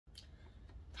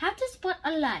How to spot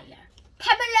a liar.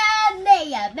 Pamela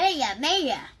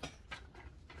Meyer.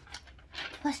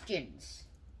 Questions.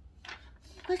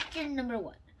 Question number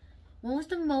 1. What was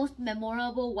the most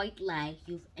memorable white lie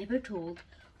you've ever told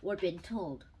or been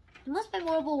told? The most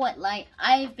memorable white lie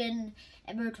I've been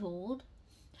ever told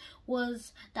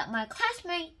was that my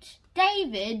classmate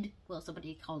David, well,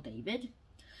 somebody called David,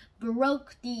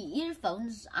 broke the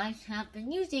earphones I have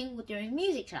been using during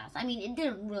music class. I mean, it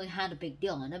didn't really have a big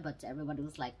deal on it, but everybody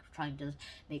was like trying to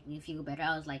make me feel better.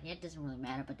 I was like, yeah, it doesn't really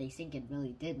matter, but they think it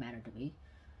really did matter to me.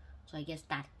 So I guess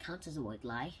that counts as a white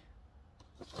lie.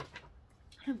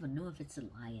 I don't even know if it's a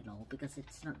lie at all, because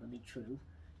it's not really true.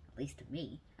 At least to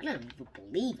me. I don't even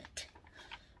believe it.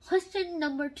 Question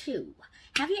number 2.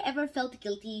 Have you ever felt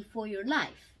guilty for your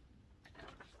life?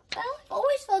 Well, I've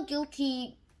always felt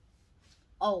guilty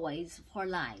for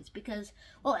lies, because,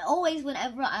 well, always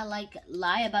whenever I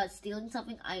lie about stealing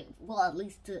something, at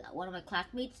least to one of my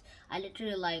classmates, I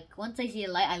literally once I see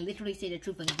a lie, I literally say the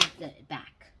truth and give it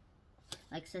back.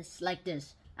 Like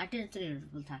this. I didn't say it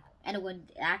was attack. And when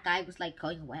that guy was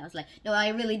going away, I was like, no, I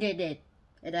really did it.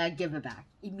 And I give it back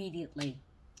immediately.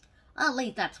 At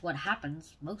least that's what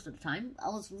happens most of the time. I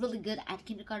was really good at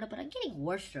kindergarten, but I'm getting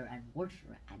worse and worse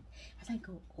as I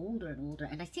go older and older,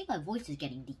 and I think my voice is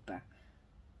getting deeper.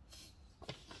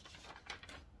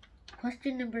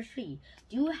 Question number 3.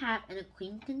 Do you have an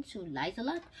acquaintance who lies a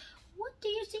lot? What do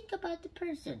you think about the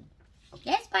person?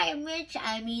 Yes, by which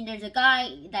I mean there's a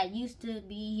guy that used to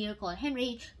be here called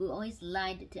Henry who always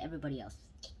lied to everybody else,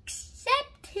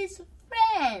 except his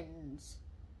friends,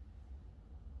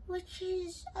 which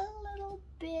is a little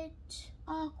bit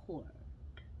awkward.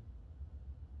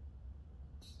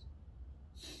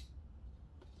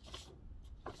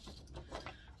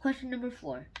 Question number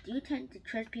 4. Do you tend to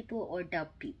trust people or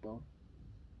doubt people?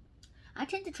 I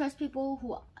tend to trust people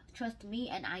who trust me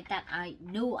and that I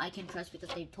know I can trust because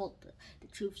they've told the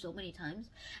truth so many times.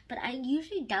 But I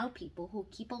usually doubt people who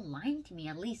keep on lying to me,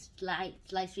 at least lie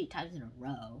 3 times in a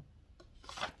row.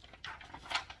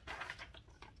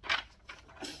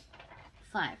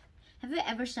 5. Have you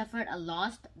ever suffered a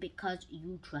loss because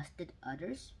you trusted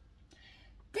others?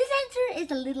 This answer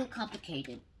is a little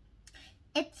complicated.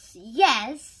 It's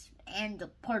yes and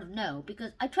part of no,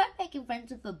 because I tried making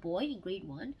friends with a boy in grade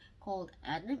 1 called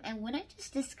Adam, and when I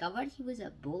just discovered he was a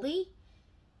bully,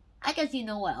 I guess you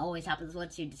know what always happens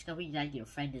once you discover that your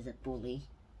friend is a bully.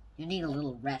 You need a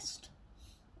little rest.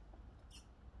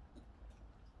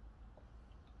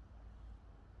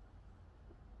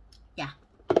 Yeah.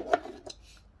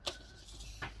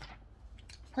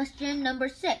 Question number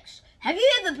 6. Have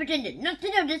you ever pretended not to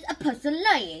notice a person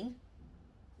lying?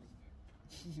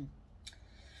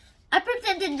 I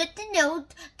pretended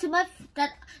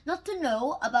not to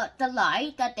know about the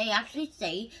lie that they actually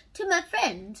say to my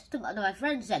friends. My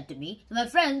friends said to me, to my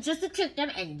friends, just to trick them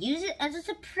and use it as a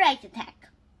surprise attack.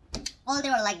 Oh, they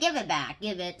were like, give it back,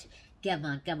 give it. Come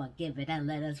on, give it and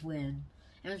let us win.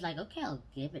 And I was like, okay, I'll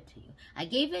give it to you. I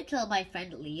gave it to my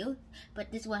friend Leo,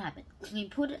 but this is what happened. We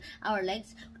put our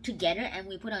legs together and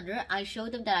we put under. I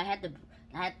showed them that I had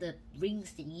the ring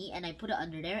thingy, and I put it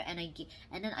under there, and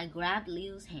then I grabbed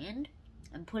Leo's hand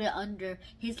and put it under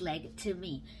his leg to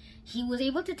me. He was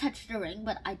able to touch the ring,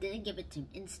 but I didn't give it to him.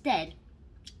 Instead,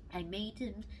 I made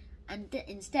him, and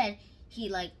instead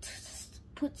he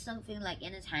put something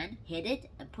in his hand, hid it,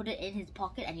 and put it in his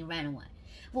pocket, and he ran away.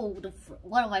 Well,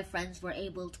 one of my friends were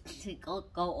able to go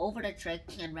over the trick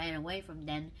and ran away from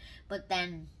them, but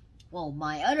then, well,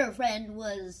 my other friend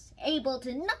was able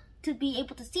to not to be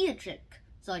able to see the trick.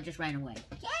 So I just ran away.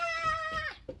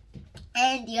 Yeah!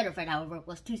 And the other friend, however,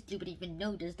 was too stupid to even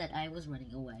notice that I was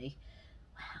running away.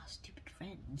 Wow, stupid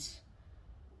friends.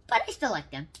 But I still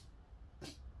like them.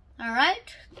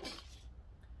 Alright?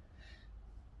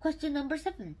 Question number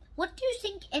 7. What do you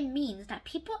think it means that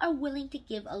people are willing to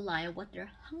give a liar what they're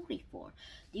hungry for?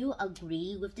 Do you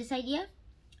agree with this idea?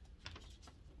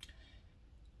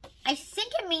 I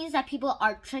think it means that people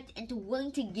are tricked into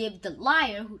willing to give the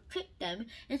liar who tricked them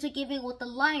into giving what the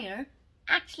liar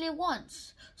actually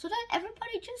wants. So that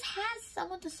everybody just has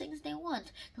some of the things they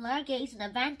want. The liar gains an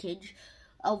advantage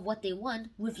of what they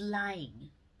want with lying.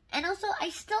 And also,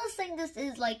 I still think this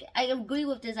is I agree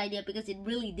with this idea because it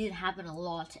really did happen a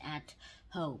lot at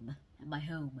home. At my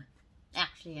home.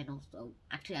 Actually, and also,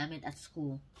 I meant at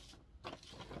school.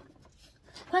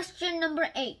 Question number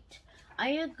 8. Are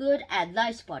you good at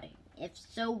lie spotting? If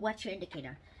so, what's your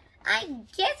indicator? I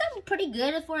guess I'm pretty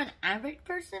good for an average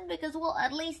person because, well,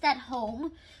 at least at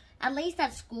home, at least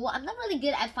at school, I'm not really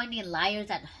good at finding liars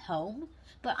at home.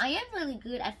 But I am really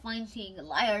good at finding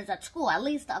liars at school. At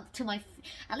least I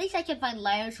can find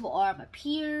liars who are my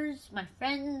peers, my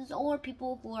friends, or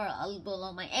people who are a little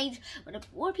below my age. But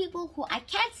or people who I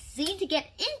can't seem to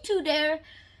get into there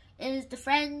is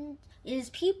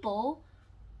people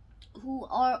who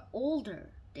are older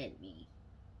than me.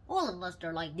 Well, unless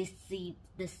they're like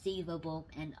deceivable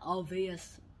and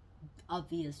obvious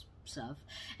stuff.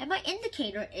 And my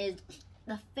indicator is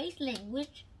the face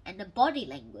language and the body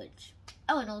language.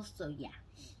 Oh, and also, yeah,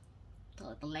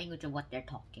 the language of what they're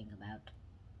talking about.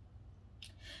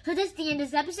 So this is the end of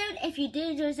this episode. If you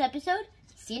did enjoy this episode,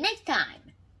 see you next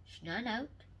time. Schnon out.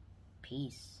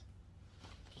 Peace.